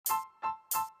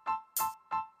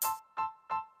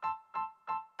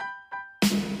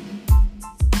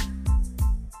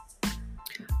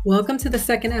Welcome to the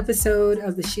second episode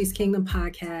of the She's Kingdom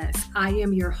podcast. I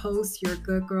am your host, your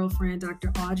good girlfriend,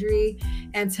 Dr. Audrey,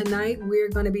 and tonight we're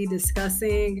going to be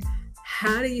discussing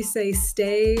how do you stay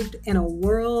saved in a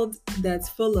world that's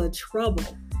full of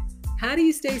trouble? How do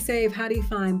you stay safe? How do you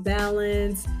find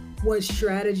balance? What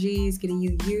strategies can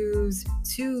you use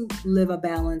to live a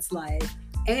balanced life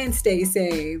and stay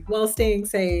safe while staying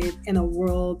safe in a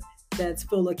world that's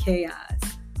full of chaos?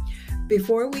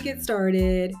 Before we get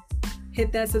started,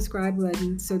 hit that subscribe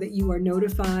button so that you are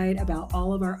notified about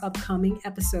all of our upcoming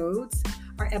episodes.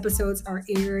 Our episodes are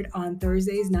aired on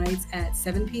Thursdays nights at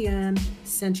 7 p.m.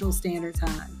 Central Standard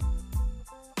Time.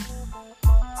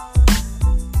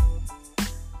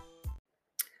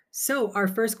 So, our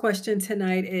first question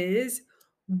tonight is,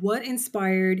 what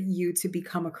inspired you to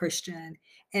become a Christian?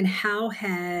 And how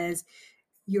has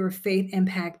your faith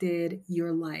impacted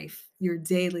your life, your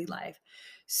daily life?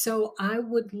 So, I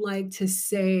would like to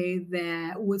say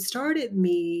that what started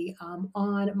me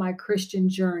on my Christian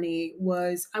journey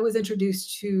was I was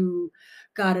introduced to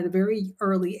God at a very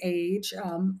early age.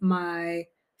 My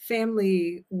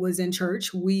family was in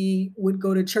church. We would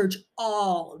go to church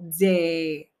all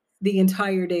day, the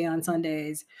entire day on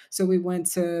Sundays. So, we went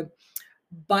to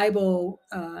Bible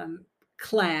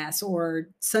class or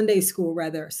Sunday school,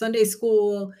 rather. Sunday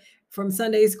school. From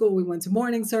Sunday school, we went to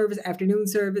morning service, afternoon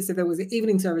service. If there was an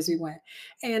evening service, we went.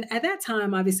 And at that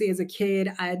time, obviously, as a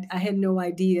kid, I had no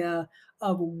idea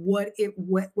of what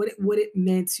it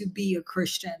meant to be a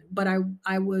Christian. But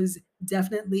I was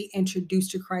definitely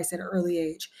introduced to Christ at an early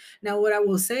age. Now, what I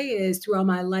will say is, throughout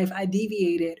my life, I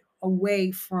deviated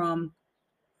away from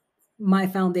my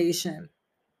foundation.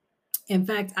 In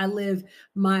fact, I live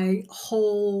my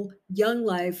whole young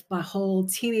life, my whole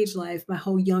teenage life, my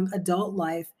whole young adult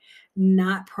life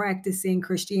not practicing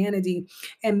Christianity.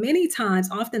 And many times,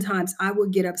 oftentimes, I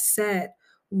would get upset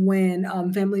when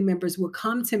family members would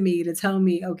come to me to tell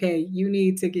me, "Okay, you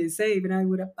need to get saved," and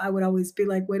I would always be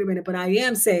like, "Wait a minute, but I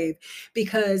am saved,"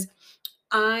 because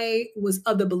I was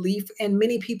of the belief, and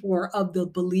many people were of the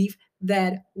belief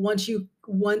that once you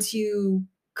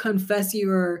confess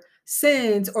your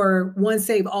sins, or once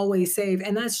saved always saved,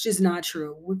 and that's just not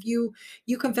true. If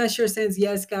you confess your sins,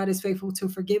 yes, God is faithful to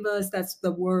forgive us. That's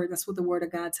the word. That's what the word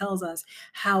of God tells us.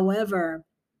 However,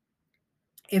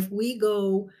 if we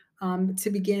go to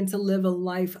begin to live a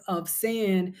life of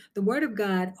sin, the word of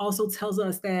God also tells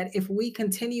us that if we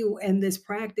continue in this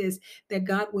practice, that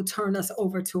God will turn us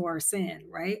over to our sin,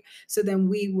 right? So then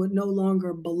we would no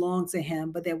longer belong to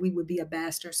him, but that we would be a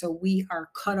bastard. So we are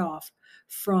cut off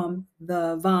from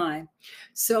the vine.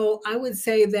 So I would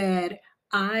say that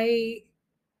I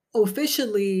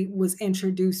officially was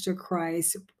introduced to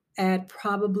Christ at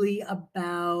probably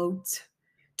about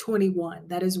 21.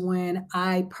 That is when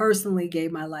I personally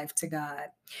gave my life to God.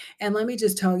 And let me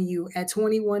just tell you, at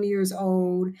 21 years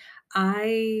old,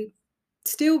 I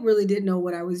still really didn't know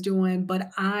what I was doing,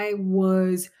 but I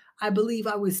believe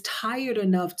I was tired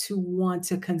enough to want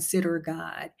to consider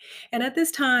God. And at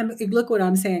this time, look what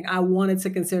I'm saying. I wanted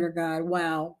to consider God.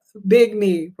 Wow. Big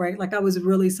me, right? Like I was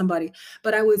really somebody.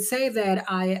 But I would say that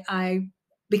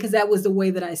because that was the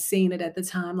way that I seen it at the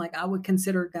time. Like I would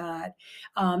consider God.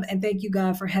 And thank you,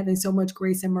 God, for having so much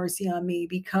grace and mercy on me,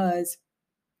 because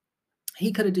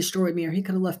he could have destroyed me, or he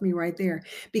could have left me right there,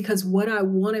 because what I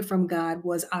wanted from God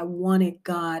was I wanted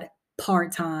God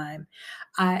part time.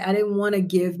 I didn't want to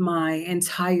give my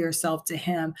entire self to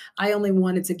him. I only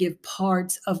wanted to give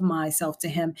parts of myself to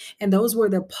him. And those were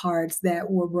the parts that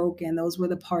were broken. Those were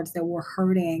the parts that were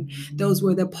hurting. Those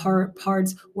were the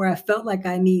parts where I felt like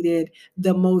I needed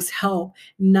the most help,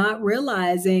 not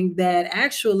realizing that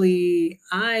actually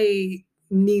I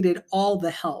needed all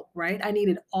the help, right? I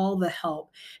needed all the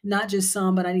help, not just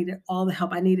some, but I needed all the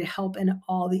help. I needed help in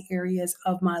all the areas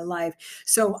of my life.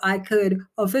 So I could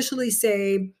officially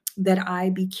say that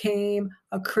I became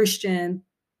a Christian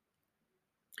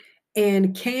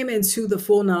and came into the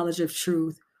full knowledge of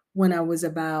truth when I was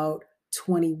about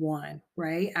 21,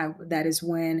 right? That is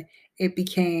when it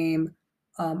became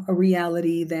a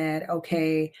reality that,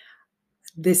 okay,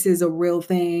 this is a real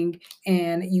thing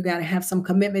and you got to have some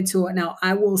commitment to it. Now,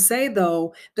 I will say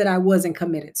though that I wasn't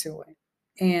committed to it.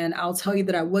 And I'll tell you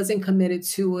that I wasn't committed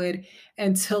to it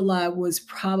until I was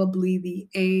probably the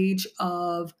age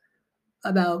of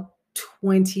about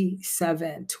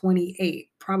 27, 28,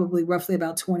 probably roughly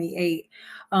about 28.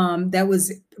 That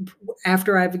was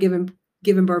after I've given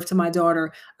birth to my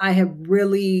daughter. I have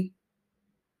really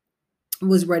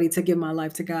was ready to give my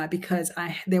life to God, because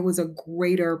there was a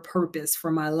greater purpose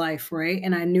for my life, right?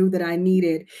 And I knew that I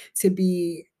needed to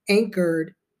be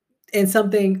anchored in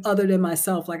something other than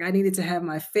myself. Like I needed to have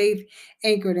my faith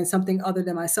anchored in something other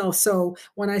than myself. So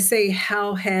when I say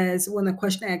when the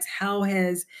question asks, how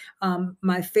has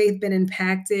my faith been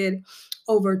impacted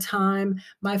over time?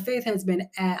 My faith has been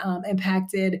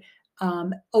impacted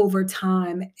over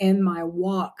time in my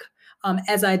walk.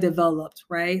 As I developed,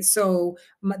 right? So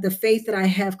the faith that I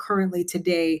have currently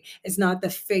today is not the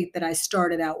faith that I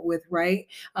started out with, right?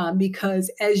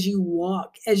 Because as you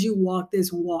walk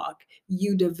this walk,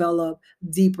 you develop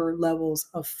deeper levels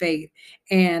of faith.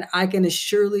 And I can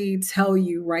surely tell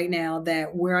you right now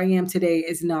that where I am today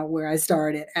is not where I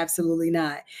started. Absolutely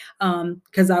not.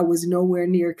 Because I was nowhere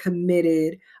near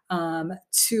committed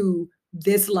to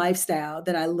this lifestyle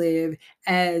that I live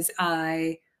as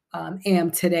I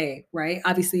am today, right?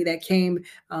 Obviously, that came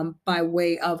by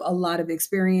way of a lot of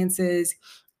experiences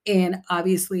and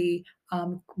obviously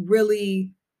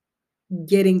really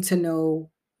getting to know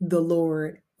the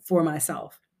Lord for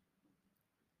myself.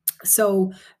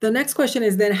 So the next question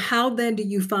is then how then do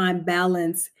you find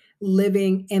balance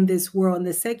living in this world, in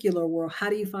the secular world? How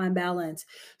do you find balance?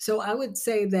 So I would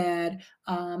say that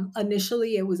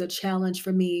initially it was a challenge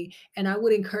for me, and I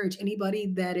would encourage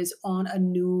anybody that is on a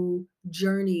new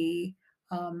journey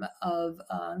of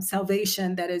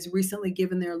salvation that has recently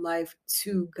given their life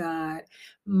to God.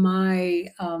 My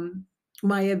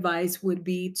my advice would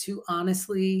be to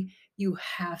honestly, you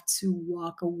have to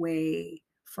walk away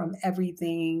from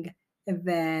everything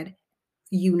that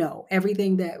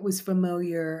everything that was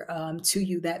familiar to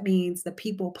you. That means the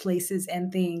people, places,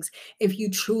 and things. If you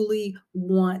truly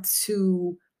want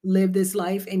to live this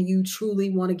life and you truly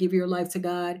want to give your life to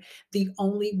God, the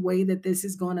only way that this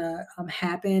is going to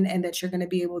happen and that you're going to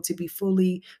be able to be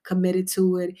fully committed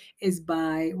to it is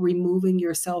by removing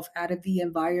yourself out of the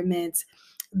environment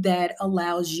that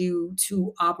allows you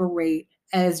to operate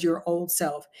as your old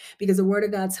self, because the word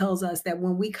of God tells us that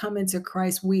when we come into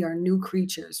Christ, we are new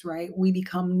creatures, right? We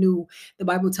become new. The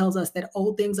Bible tells us that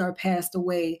old things are passed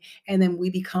away and then we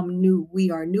become new.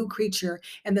 We are a new creature.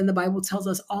 And then the Bible tells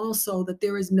us also that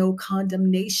there is no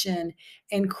condemnation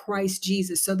in Christ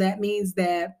Jesus. So that means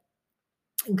that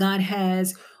God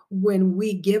has, when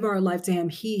we give our life to Him,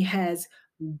 He has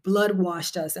blood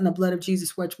washed us in the blood of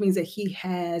Jesus, which means that He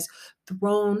has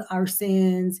thrown our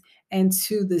sins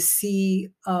into the sea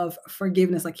of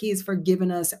forgiveness. Like He has forgiven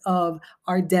us of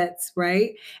our debts,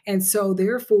 right? And so,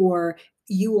 therefore,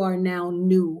 you are now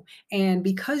new. And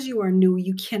because you are new,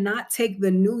 you cannot take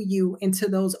the new you into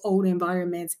those old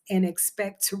environments and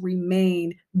expect to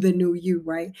remain the new you,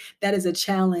 right? That is a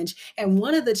challenge. And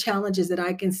one of the challenges that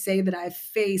I can say that I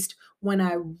faced when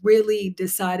I really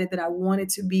decided that I wanted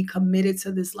to be committed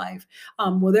to this life,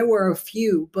 well, there were a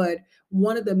few, but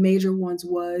one of the major ones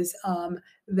was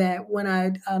that when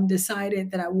I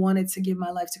decided that I wanted to give my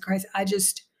life to Christ,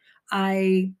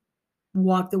 I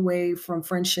walked away from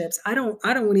friendships. I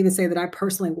don't even say that I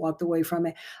personally walked away from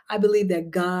it. I believe that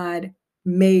God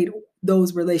made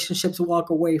those relationships walk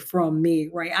away from me,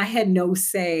 right? I had no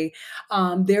say.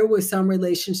 There were some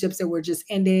relationships that were just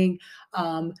ending.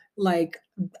 Like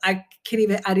I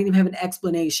didn't even have an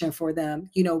explanation for them.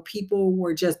 You know, people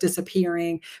were just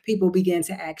disappearing. People began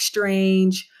to act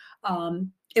strange.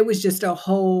 It was just a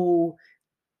whole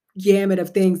gamut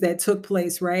of things that took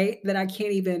place, right? That I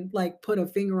can't even like put a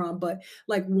finger on. But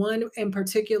like one in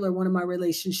particular, one of my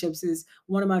relationships is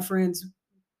one of my friends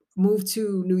moved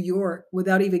to New York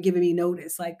without even giving me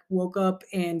notice. Like woke up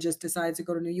and just decided to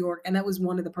go to New York. And that was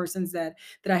one of the persons that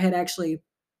I had actually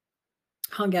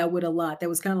hung out with a lot. That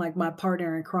was kind of like my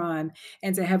partner in crime.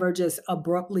 And to have her just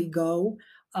abruptly go,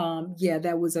 yeah,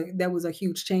 that was a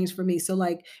huge change for me. So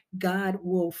like God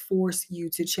will force you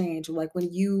to change. Like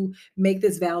when you make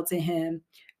this vow to him,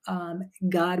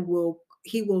 God will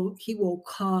he will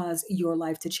cause your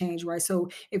life to change, right? So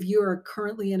if you're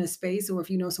currently in a space or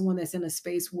if you know someone that's in a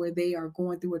space where they are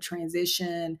going through a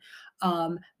transition,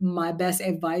 my best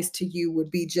advice to you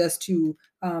would be just to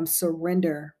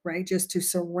surrender, right? Just to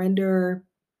surrender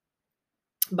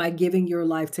by giving your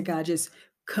life to God. Just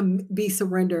be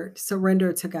surrender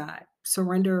to God.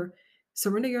 Surrender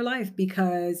your life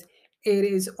because it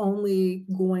is only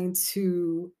going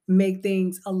to make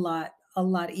things a lot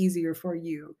easier for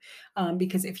you.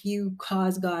 Because if you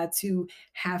cause God to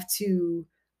have to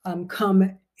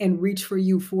come and reach for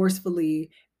you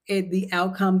forcefully, the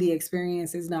outcome, the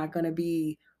experience is not going to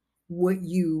be what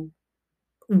you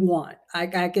want.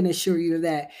 I can assure you of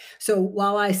that. So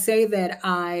while I say that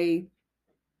I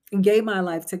gave my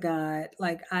life to God,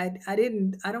 like I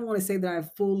don't want to say that I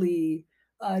fully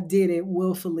did it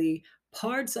willfully.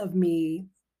 Parts of me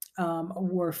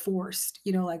were forced,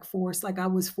 like forced, like I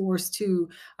was forced to,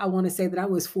 I want to say that I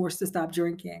was forced to stop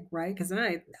drinking, right? Because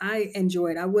I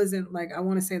enjoyed, I wasn't like, I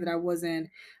want to say that I wasn't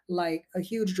like a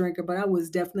huge drinker, but um, I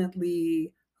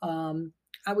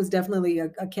was definitely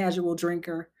a casual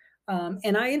drinker.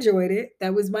 And I enjoyed it.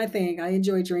 That was my thing. I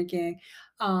enjoyed drinking.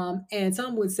 And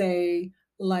some would say,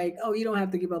 like, oh, you don't have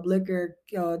to give up liquor.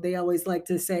 They always like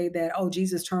to say that, oh,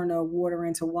 Jesus turned the water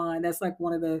into wine. That's like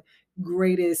one of the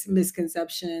greatest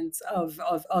misconceptions of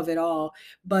it all.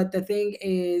 But the thing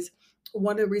is,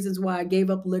 one of the reasons why I gave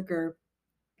up liquor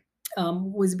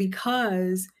was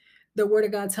because the word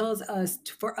of God tells us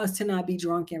for us to not be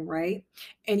drunken, right?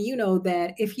 And you know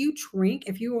that if you drink,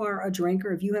 if you are a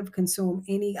drinker, if you have consumed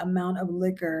any amount of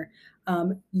liquor,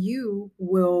 you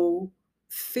will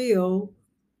feel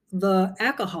the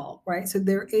alcohol, right? So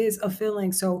there is a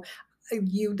feeling. So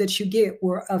you that you get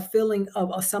where a feeling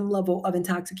of some level of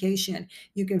intoxication.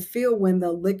 You can feel when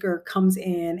the liquor comes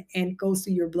in and goes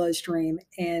through your bloodstream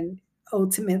and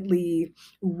ultimately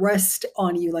rest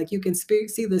on you, like you can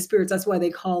see the spirits. That's why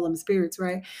they call them spirits,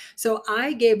 right? So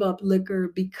I gave up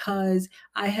liquor because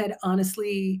I had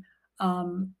honestly,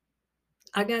 um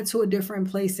I got to a different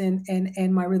place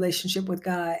in my relationship with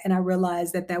God, and I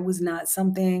realized that that was not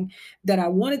something that I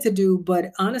wanted to do.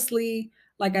 But honestly,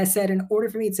 like I said, in order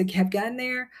for me to have gotten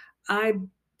there, I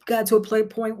got to a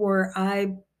point where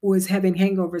I was having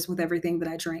hangovers with everything that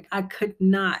I drank. I could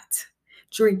not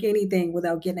drink anything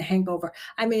without getting a hangover.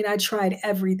 I mean, I tried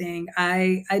everything.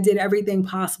 I did everything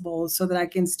possible so that I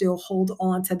can still hold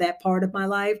on to that part of my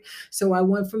life. So I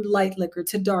went from light liquor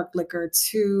to dark liquor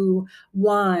to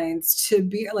wines to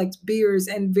beer, like beers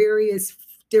and various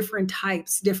different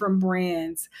types, different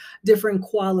brands, different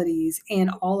qualities,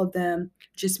 and all of them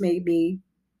just made me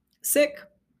sick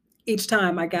each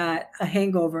time I got a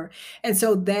hangover. And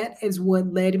so that is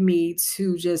what led me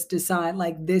to just decide,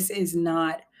 like, this is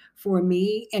not for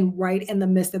me. And right in the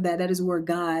midst of that, that is where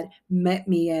God met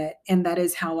me at. And that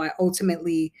is how I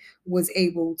ultimately was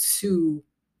able to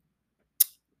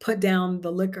put down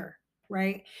the liquor,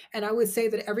 right? And I would say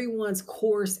that everyone's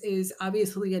course is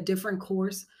obviously a different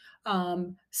course.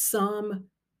 Some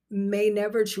may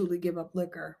never truly give up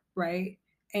liquor, right?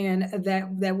 And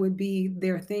that would be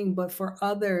their thing. But for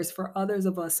others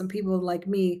of us, some people like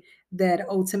me that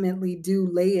ultimately do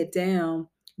lay it down,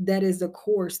 that is the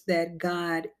course that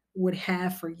God would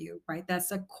have for you, right?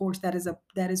 That's a course, that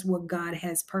is what God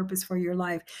has purpose for your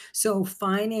life. So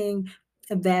finding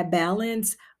that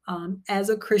balance as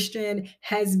a Christian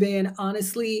has been,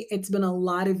 honestly, it's been a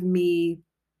lot of me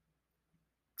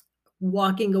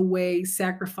walking away,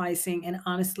 sacrificing, and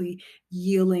honestly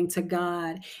yielding to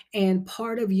God. And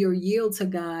part of your yield to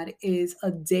God is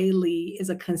a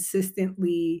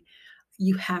consistently,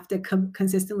 you have to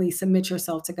consistently submit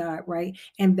yourself to God, right?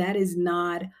 And that is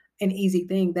not an easy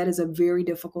thing. That is a very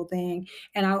difficult thing.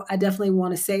 And I definitely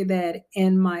want to say that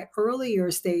in my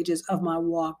earlier stages of my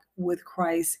walk with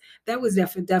Christ, that was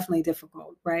definitely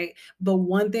difficult, right? But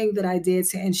one thing that I did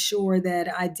to ensure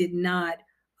that I did not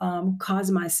cause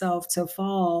myself to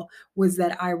fall was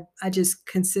that I just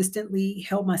consistently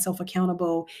held myself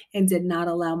accountable and did not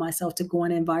allow myself to go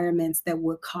in environments that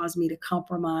would cause me to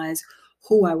compromise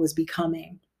who I was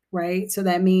becoming, right? So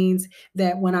that means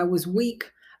that when I was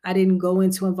weak, I didn't go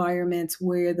into environments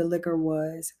where the liquor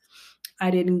was. I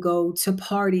didn't go to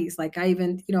parties. Like I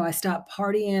even, I stopped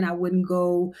partying. I wouldn't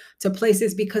go to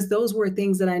places because those were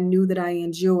things that I knew that I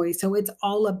enjoy. So it's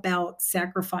all about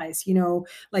sacrifice,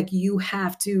 like you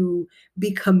have to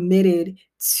be committed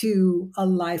to a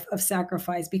life of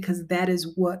sacrifice because that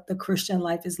is what the Christian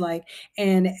life is like.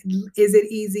 And is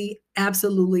it easy?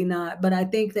 Absolutely not. But I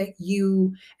think that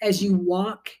as you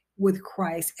walk with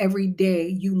Christ every day,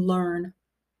 you learn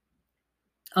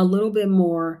a little bit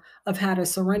more of how to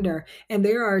surrender. And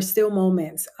there are still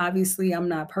moments. Obviously, I'm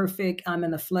not perfect. I'm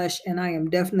in the flesh, and I am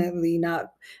definitely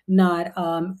not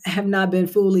have not been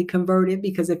fully converted.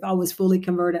 Because if I was fully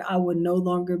converted, I would no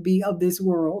longer be of this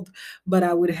world, but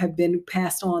I would have been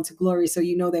passed on to glory. So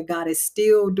you know that God is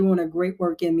still doing a great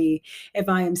work in me if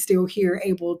I am still here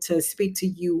able to speak to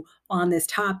you on this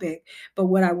topic. But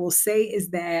what I will say is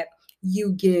that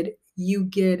you get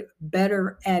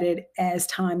better at it as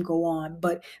time go on,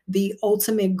 but the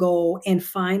ultimate goal in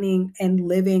finding and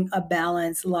living a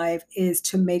balanced life is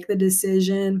to make the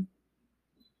decision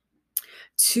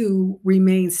to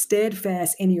remain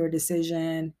steadfast in your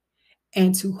decision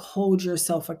and to hold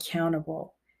yourself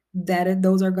accountable.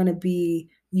 Those are going to be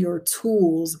your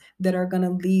tools that are going to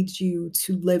lead you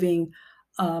to living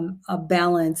a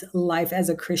balanced life as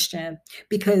a Christian,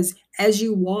 because as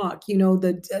you walk,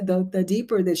 the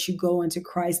deeper that you go into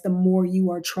Christ, the more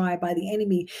you are tried by the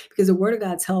enemy, because the Word of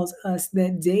God tells us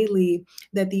that daily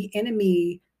that the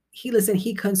enemy,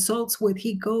 he consults with,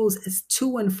 he goes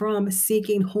to and from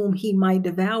seeking whom he might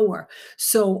devour.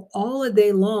 So all a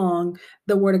day long,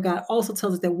 the Word of God also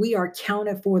tells us that we are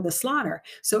counted for the slaughter.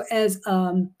 So as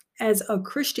a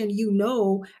Christian, you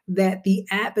know that the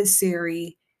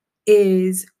adversary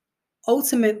is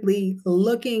ultimately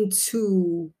looking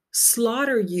to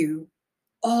slaughter you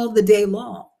all the day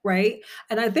long, right?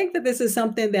 And I think that this is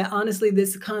something that honestly,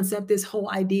 this concept, this whole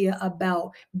idea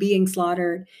about being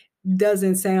slaughtered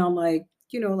doesn't sound like,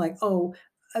 like, oh,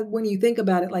 when you think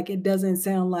about it, like it doesn't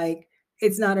sound like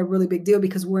it's not a really big deal,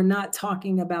 because we're not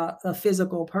talking about a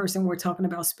physical person, we're talking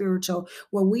about spiritual.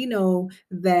 Well, we know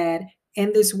that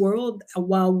in this world,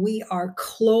 while we are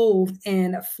clothed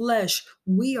in flesh,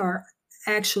 we are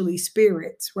actually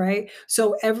spirits, right?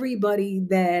 So everybody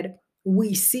that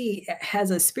we see has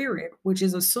a spirit, which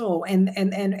is a soul, and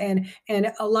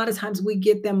a lot of times we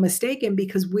get them mistaken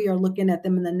because we are looking at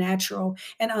them in the natural.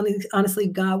 And honestly,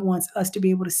 God wants us to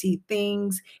be able to see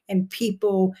things and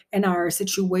people and our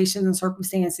situations and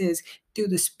circumstances through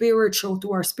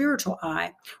our spiritual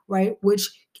eye, right? Which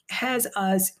has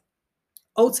us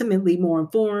ultimately more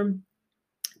informed,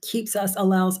 keeps us,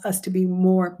 allows us to be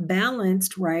more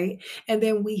balanced, right? And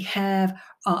then we have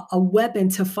a weapon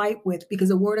to fight with, because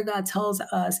the Word of God tells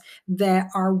us that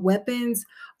our weapons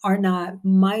are not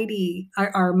mighty,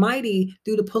 are mighty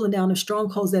through the pulling down of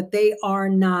strongholds, that they are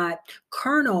not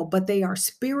carnal, but they are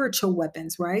spiritual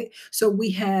weapons, right? So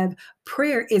we have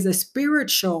prayer is a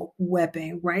spiritual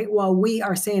weapon, right? While we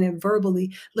are saying it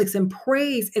verbally, listen,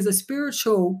 praise is a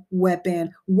spiritual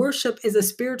weapon, worship is a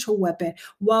spiritual weapon.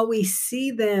 While we see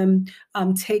them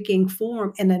taking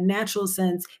form in a natural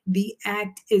sense, the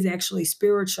act is actually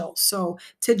spiritual. So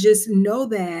to just know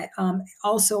that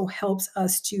also helps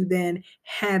us to then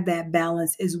have that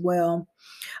balance as well.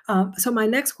 So my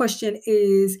next question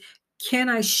is, can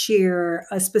I share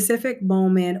a specific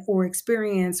moment or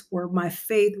experience where my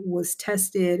faith was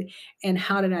tested, and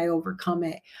how did I overcome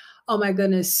it? Oh my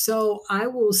goodness. So I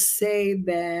will say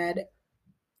that,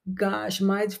 gosh,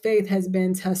 my faith has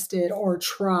been tested or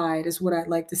tried, is what I'd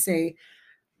like to say,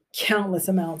 countless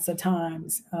amounts of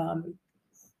times,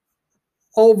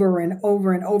 over and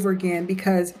over and over again,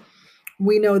 because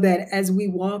we know that as we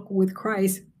walk with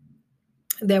Christ,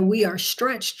 that we are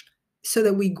stretched so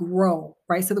that we grow,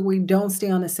 right? So that we don't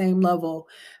stay on the same level,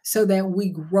 so that we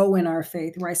grow in our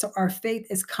faith, right? So our faith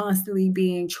is constantly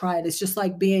being tried. It's just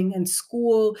like being in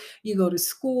school. You go to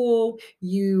school,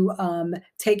 you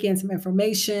take in some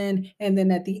information, and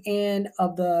then at the end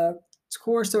of the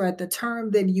course or at the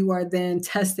term, then you are then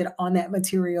tested on that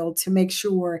material to make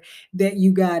sure that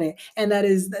you got it. And that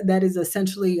is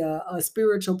essentially a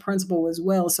spiritual principle as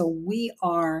well. So we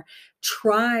are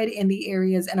tried in the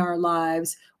areas in our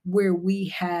lives where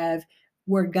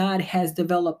where God has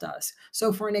developed us.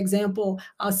 So, for an example,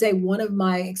 I'll say one of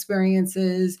my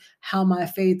experiences, how my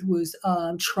faith was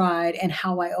tried and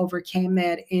how I overcame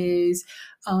that is,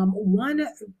 one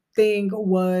thing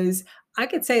was, I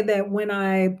could say that when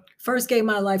I first gave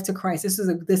my life to Christ, this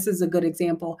is a good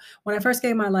example. When I first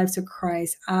gave my life to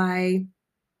Christ, I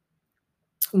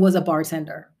was a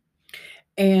bartender.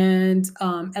 And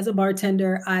as a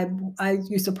bartender, I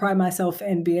used to pride myself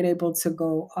in being able to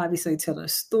go, obviously, to the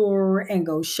store and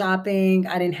go shopping.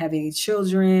 I didn't have any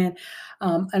children,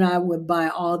 and I would buy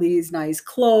all these nice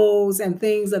clothes and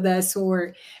things of that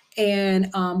sort. And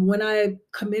when I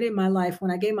committed my life, when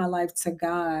I gave my life to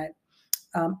God,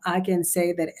 I can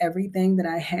say that everything that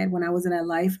I had when I was in that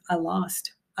life, I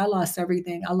lost. I lost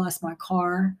everything. I lost my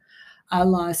car. I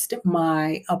lost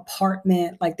my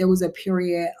apartment. Like, there was a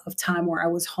period of time where I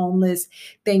was homeless.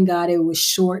 Thank God it was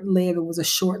short lived. It was a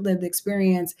short lived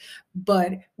experience.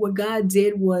 But what God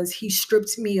did was He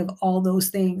stripped me of all those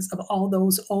things, of all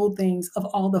those old things, of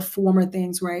all the former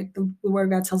things, right? The Word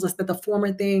of God tells us that the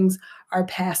former things are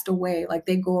passed away, like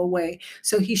they go away.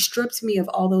 So He stripped me of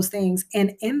all those things.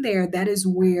 And in there, that is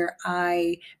where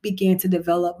I began to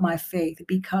develop my faith,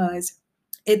 because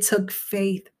it took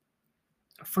faith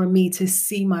for me to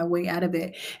see my way out of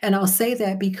it. And I'll say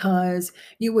that because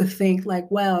you would think like,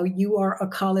 wow, you are a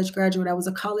college graduate. I was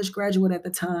a college graduate at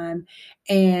the time,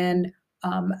 and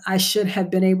I should have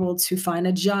been able to find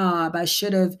a job. I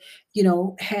should have,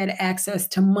 had access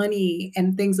to money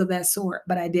and things of that sort,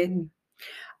 but I didn't.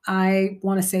 I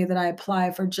want to say that I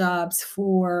applied for jobs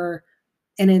for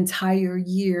an entire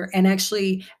year. And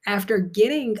actually, after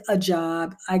getting a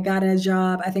job, I got a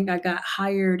job. I think I got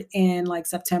hired in like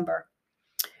September,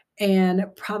 And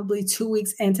probably 2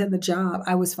 weeks into the job,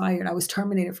 I was fired. I was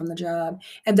terminated from the job,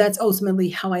 and that's ultimately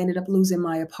how I ended up losing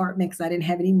my apartment because I didn't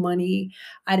have any money.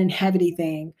 I didn't have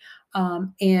anything.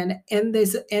 And in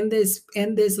this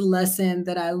lesson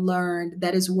that I learned,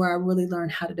 that is where I really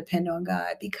learned how to depend on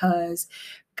God, because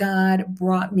God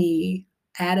brought me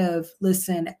out of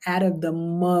the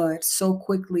mud so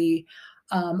quickly.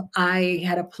 I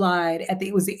had applied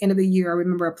it was the end of the year. I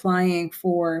remember applying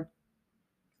for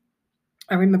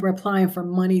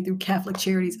money through Catholic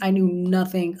Charities. I knew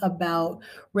nothing about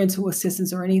rental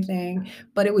assistance or anything,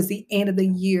 but it was the end of the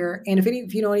year. And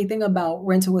if you know anything about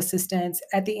rental assistance,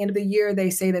 at the end of the year, they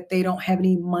say that they don't have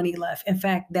any money left. In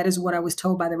fact, that is what I was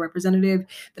told by the representative,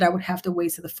 that I would have to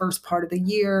wait to the first part of the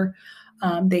year.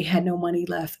 They had no money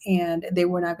left and they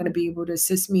were not going to be able to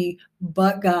assist me.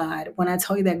 But God, when I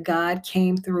tell you that God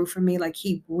came through for me, like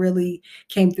He really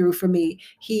came through for me,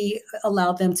 He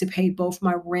allowed them to pay both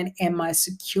my rent and my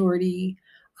security.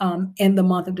 In the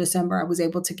month of December, I was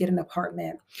able to get an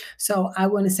apartment. So I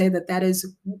want to say that that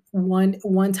is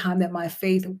one time that my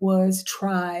faith was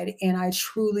tried, and I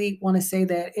truly want to say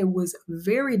that it was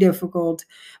very difficult.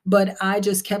 But I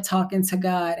just kept talking to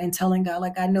God and telling God,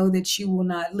 like, I know that you will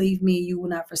not leave me, you will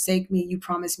not forsake me. You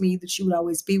promised me that you would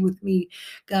always be with me.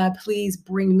 God, please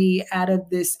bring me out of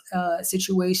this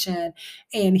situation.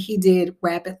 And He did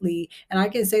rapidly. And I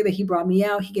can say that He brought me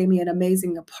out. He gave me an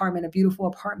amazing apartment, a beautiful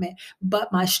apartment.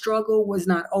 But my struggle was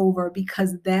not over,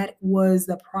 because that was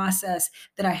the process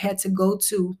that I had to go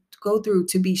through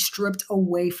to be stripped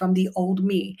away from the old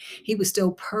me. He was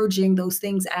still purging those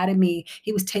things out of me.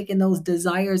 He was taking those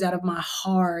desires out of my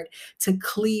heart, to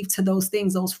cleave to those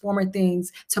things, those former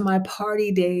things, to my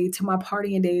party day, to my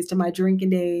partying days, to my drinking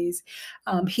days.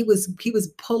 He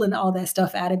was pulling all that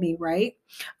stuff out of me, right?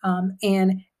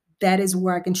 And that is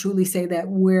where I can truly say that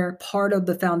we're part of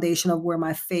the foundation of where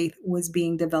my faith was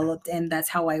being developed, and that's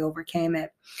how I overcame it.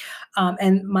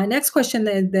 And my next question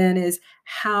then is,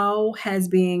 how has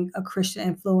being a Christian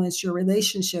influenced your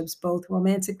relationships, both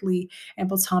romantically and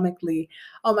platonically?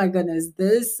 Oh my goodness,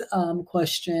 this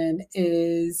question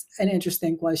is an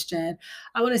interesting question.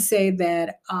 I want to say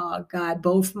that God,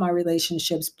 both my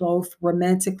relationships, both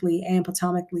romantically and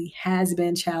platonically, has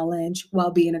been challenged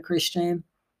while being a Christian.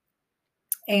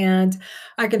 And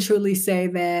I can truly say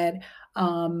that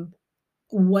um,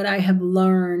 what I have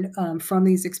learned from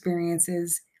these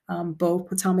experiences, both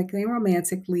platonically and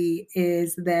romantically,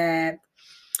 is that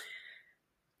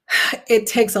it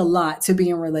takes a lot to be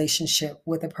in relationship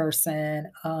with a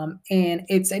person, and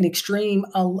it's extremely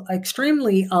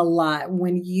a lot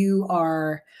when you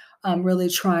are really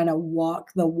trying to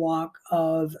walk the walk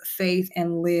of faith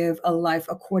and live a life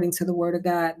according to the Word of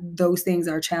God. Those things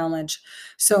are challenged.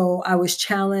 So I was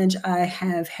challenged. I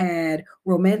have had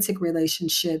romantic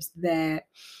relationships that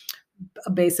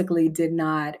basically did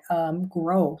not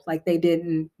grow, like they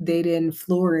didn't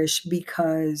flourish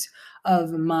because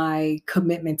of my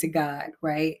commitment to God,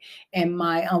 right? And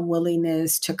my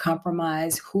unwillingness to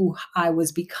compromise who I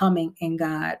was becoming in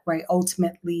God, right?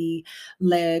 Ultimately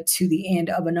led to the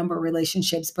end of a number of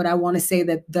relationships. But I want to say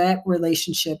that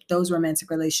those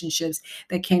romantic relationships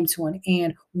that came to an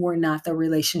end, were not the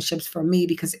relationships for me,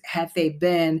 because had they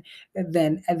been,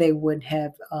 then they would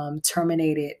have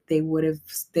terminated. They would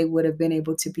have been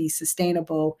able to be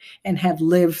sustainable and have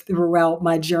lived throughout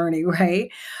my journey,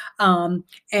 right? And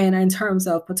in terms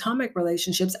of platonic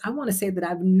relationships, I want to say that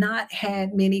I've not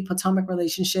had many platonic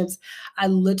relationships. I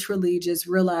literally just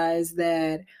realized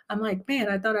that I'm like, man,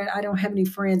 I thought I don't have any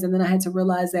friends, and then I had to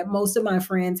realize that most of my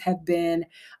friends have been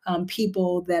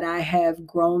people that I have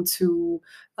grown to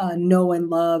know and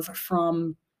love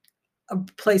from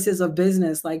places of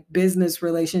business, like business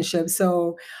relationships.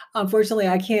 So unfortunately,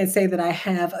 I can't say that I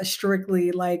have a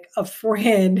strictly like a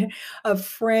friend, a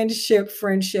friendship,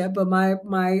 but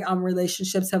my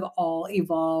relationships have all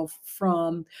evolved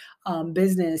from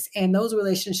business, and those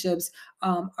relationships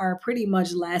are pretty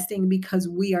much lasting because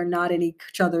we are not in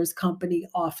each other's company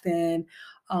often.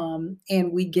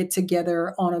 And we get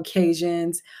together on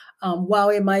occasions. While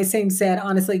it might seem sad,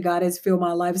 honestly, God has filled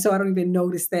my life, so I don't even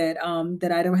notice that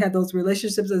I don't have those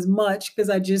relationships as much, because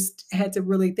I just had to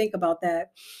really think about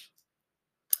that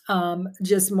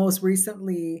just most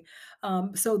recently.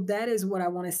 So that is what I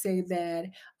want to say, that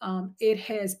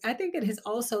I think it has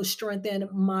also strengthened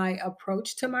my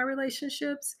approach to my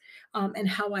relationships, and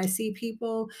how I see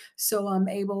people. So I'm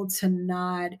able to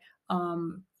not,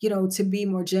 to be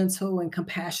more gentle and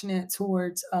compassionate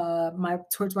towards my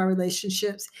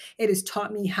relationships. It has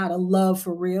taught me how to love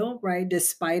for real, right?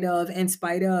 Despite of, in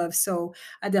spite of. So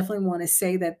I definitely want to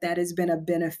say that that has been a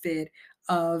benefit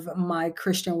of my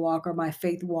Christian walk or my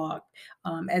faith walk,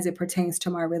 as it pertains to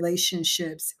my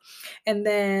relationships. And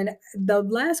then the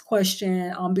last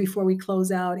question, before we close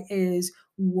out, is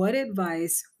what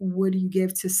advice would you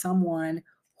give to someone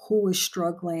who is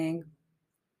struggling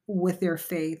with their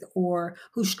faith or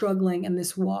who's struggling in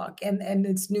this walk and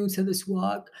it's new to this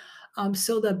walk?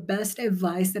 So the best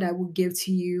advice that I would give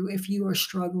to you if you are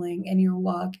struggling in your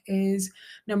walk is,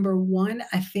 number one,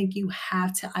 I think you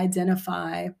have to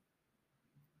identify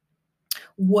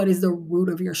what is the root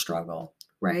of your struggle,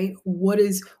 right? What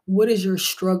is your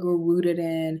struggle rooted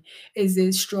in? Is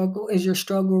your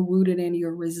struggle rooted in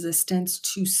your resistance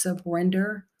to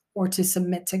surrender or to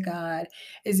submit to God?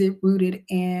 Is it rooted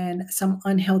in some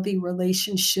unhealthy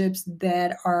relationships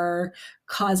that are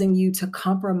causing you to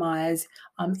compromise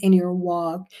in your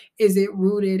walk? Is it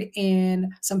rooted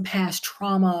in some past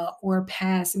trauma or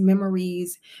past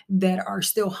memories that are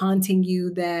still haunting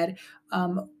you, that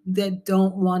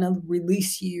don't want to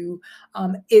release you?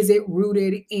 Is it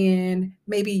rooted in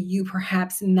maybe you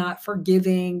perhaps not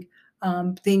forgiving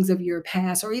things of your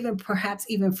past, or even perhaps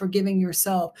even forgiving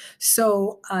yourself?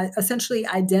 So, essentially,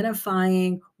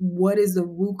 identifying what is the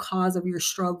root cause of your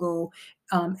struggle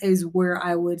is where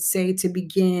I would say to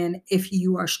begin if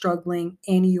you are struggling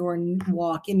in your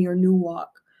walk, in your new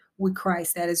walk with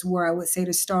Christ. That is where I would say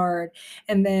to start.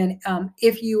 And then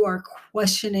if you are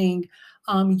questioning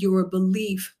your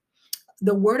belief,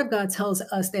 the word of God tells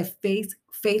us that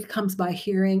faith comes by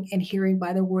hearing, and hearing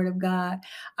by the word of God.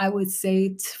 I would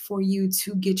say for you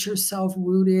to get yourself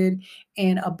rooted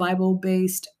in a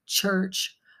Bible-based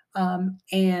church.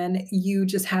 And you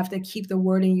just have to keep the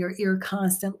word in your ear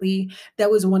constantly. That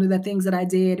was one of the things that I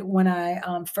did when I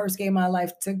first gave my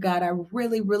life to God. I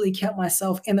really, really kept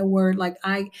myself in the word. Like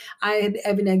I had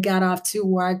even got off to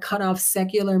where I cut off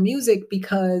secular music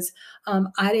because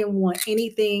I didn't want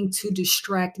anything to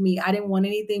distract me. I didn't want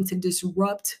anything to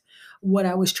disrupt what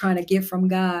I was trying to get from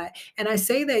God. And I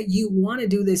say that you want to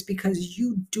do this because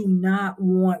you do not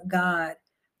want God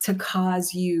to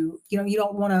cause you, you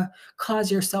don't want to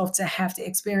cause yourself to have to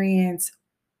experience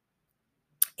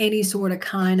any sort of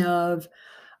kind of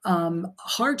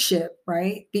hardship,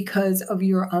 right? Because of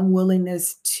your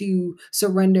unwillingness to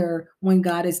surrender when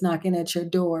God is knocking at your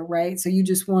door, right? So you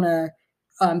just want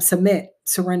to submit,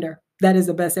 surrender. That is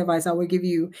the best advice I would give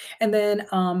you. And then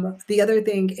the other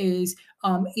thing is,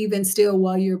 even still,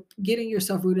 while you're getting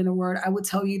yourself rooted in the word, I would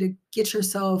tell you to get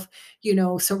yourself,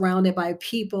 surrounded by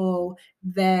people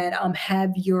that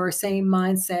have your same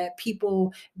mindset,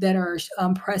 people that are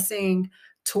pressing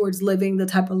towards living the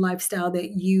type of lifestyle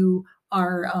that you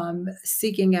are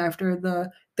seeking after,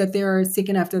 that they're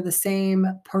seeking after the same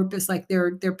purpose, like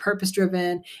they're purpose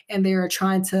driven, and they are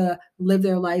trying to live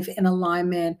their life in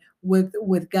alignment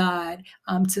with God.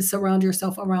 To surround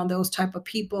yourself around those type of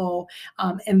people.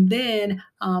 And then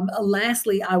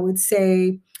lastly, I would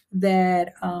say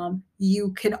that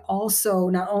you can also,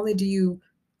 not only do you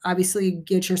obviously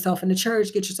get yourself in the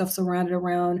church, get yourself surrounded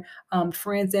around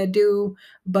friends that do,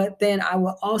 but then I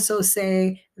will also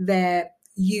say that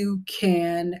you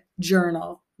can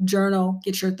journal,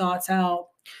 get your thoughts out,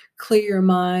 clear your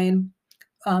mind,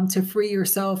 to free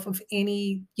yourself of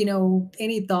any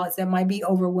thoughts that might be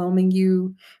overwhelming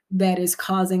you, that is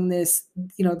causing this,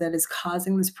 that is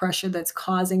causing this pressure, that's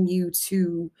causing you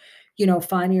to,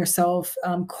 find yourself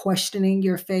questioning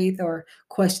your faith or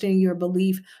questioning your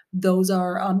belief. Those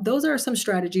are some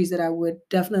strategies that I would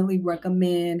definitely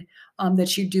recommend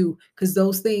that you do, because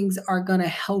those things are going to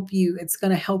help you. It's going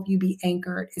to help you be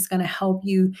anchored. It's going to help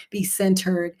you be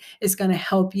centered. It's going to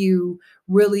help you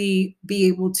really be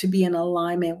able to be in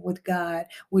alignment with God,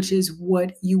 which is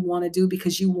what you want to do,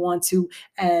 because you want to,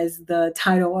 as the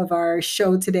title of our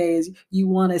show today is, you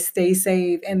want to stay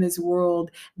safe in this world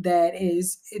that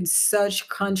is in such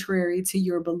contrary to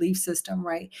your belief system,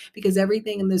 right? Because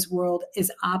everything in this world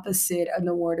is opposite of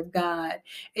the word of God.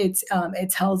 It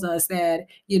tells us that,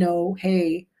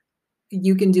 hey,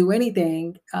 you can do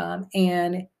anything,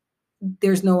 and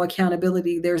there's no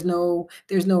accountability, there's no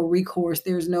recourse,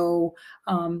 there's no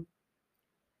um,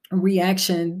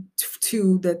 reaction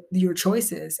to your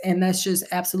choices, and that's just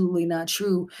absolutely not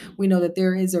true. We know that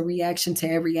there is a reaction to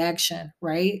every action,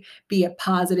 right? Be it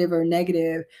positive or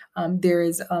negative. There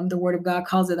is, the word of God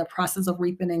calls it a process of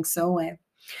reaping and sowing.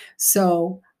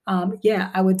 So,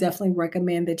 yeah, I would definitely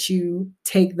recommend that you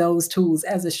take those tools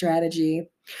as a strategy.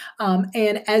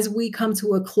 And as we come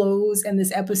to a close in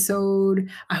this episode,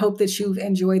 I hope that you've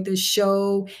enjoyed this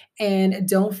show. And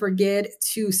don't forget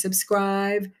to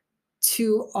subscribe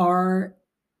to our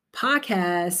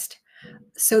podcast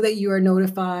so that you are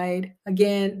notified.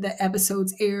 Again, the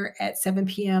episodes air at 7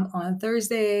 p.m. on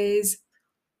Thursdays.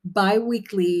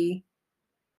 bi-weekly